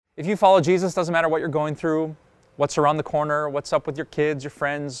If you follow Jesus, doesn't matter what you're going through, what's around the corner, what's up with your kids, your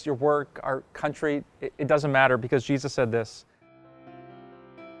friends, your work, our country, it doesn't matter because Jesus said this.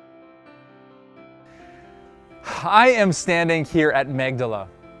 I am standing here at Magdala,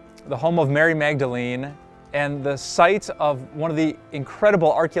 the home of Mary Magdalene, and the site of one of the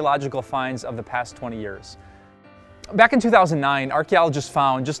incredible archaeological finds of the past 20 years. Back in 2009, archaeologists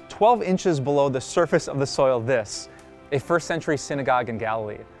found just 12 inches below the surface of the soil this, a first century synagogue in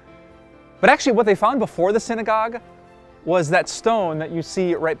Galilee. But actually what they found before the synagogue was that stone that you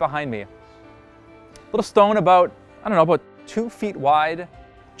see right behind me. A little stone about 2 feet wide,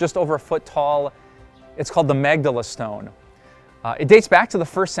 just over a foot tall. It's called the Magdala stone. It dates back to the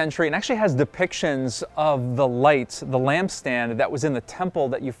first century and actually has depictions of the light, the lampstand that was in the temple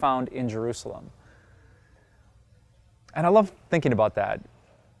that you found in Jerusalem. And I love thinking about that.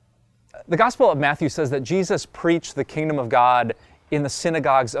 The Gospel of Matthew says that Jesus preached the kingdom of God in the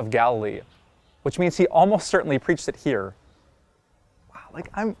synagogues of Galilee, which means he almost certainly preached it here. Wow,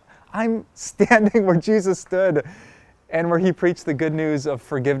 like I'm standing where Jesus stood and where he preached the good news of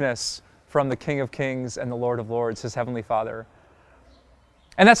forgiveness from the King of Kings and the Lord of Lords, his heavenly Father.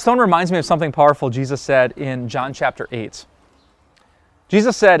 And that stone reminds me of something powerful Jesus said in John chapter 8.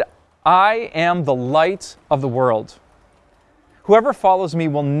 Jesus said, "I am the light of the world. Whoever follows me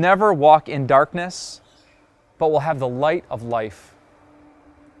will never walk in darkness, but will have the light of life."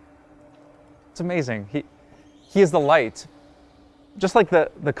 It's amazing. He is the light. Just like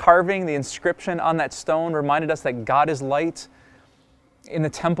the carving, the inscription on that stone reminded us that God is light. In the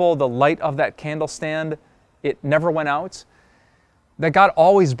temple, the light of that candle stand, it never went out. That God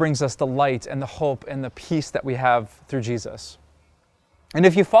always brings us the light and the hope and the peace that we have through Jesus. And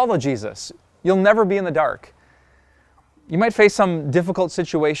if you follow Jesus, you'll never be in the dark. You might face some difficult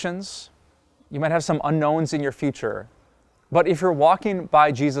situations. You might have some unknowns in your future. But if you're walking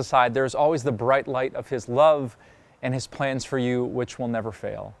by Jesus' side, there's always the bright light of his love and his plans for you, which will never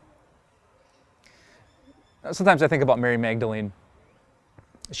fail. Sometimes I think about Mary Magdalene.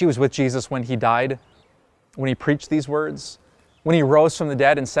 She was with Jesus when he died, when he preached these words, when he rose from the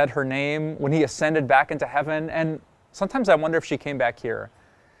dead and said her name, when he ascended back into heaven. And sometimes I wonder if she came back here.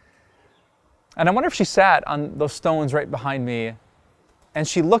 And I wonder if she sat on those stones right behind me and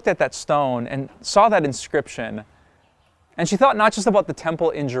she looked at that stone and saw that inscription. And she thought not just about the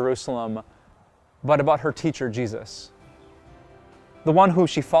temple in Jerusalem, but about her teacher, Jesus. The one who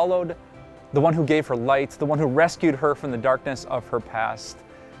she followed, the one who gave her light, the one who rescued her from the darkness of her past.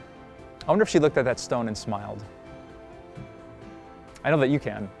 I wonder if she looked at that stone and smiled. I know that you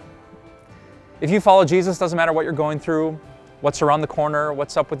can. If you follow Jesus, doesn't matter what you're going through, what's around the corner,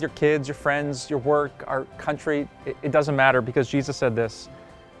 what's up with your kids, your friends, your work, our country, it doesn't matter because Jesus said this,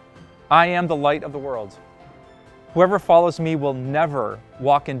 "I am the light of the world. Whoever follows me will never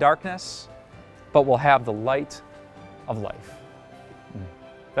walk in darkness, but will have the light of life."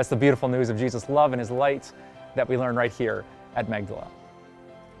 That's the beautiful news of Jesus' love and his light that we learn right here at Magdala.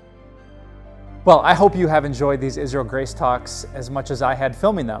 Well, I hope you have enjoyed these Israel Grace Talks as much as I had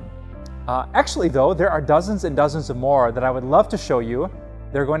filming them. Actually, though, there are dozens and dozens of more that I would love to show you.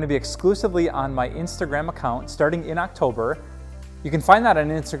 They're going to be exclusively on my Instagram account starting in October. You can find that on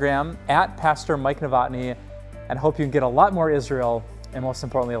Instagram at Pastor Mike Novotny, and hope you can get a lot more Israel and most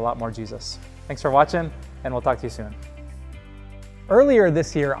importantly, a lot more Jesus. Thanks for watching, and we'll talk to you soon. Earlier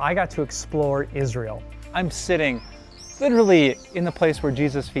this year, I got to explore Israel. I'm sitting literally in the place where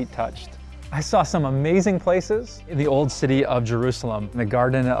Jesus' feet touched. I saw some amazing places in the old city of Jerusalem, the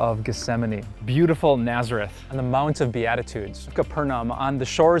Garden of Gethsemane, beautiful Nazareth, and the Mount of Beatitudes, Capernaum, on the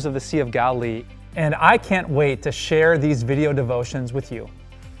shores of the Sea of Galilee. And I can't wait to share these video devotions with you.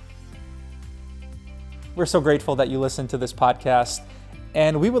 We're so grateful that you listen to this podcast,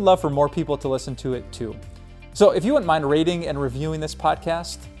 and we would love for more people to listen to it too. So if you wouldn't mind rating and reviewing this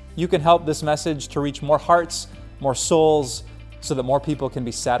podcast, you can help this message to reach more hearts, more souls, so that more people can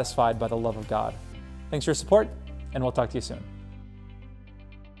be satisfied by the love of God. Thanks for your support, and we'll talk to you soon.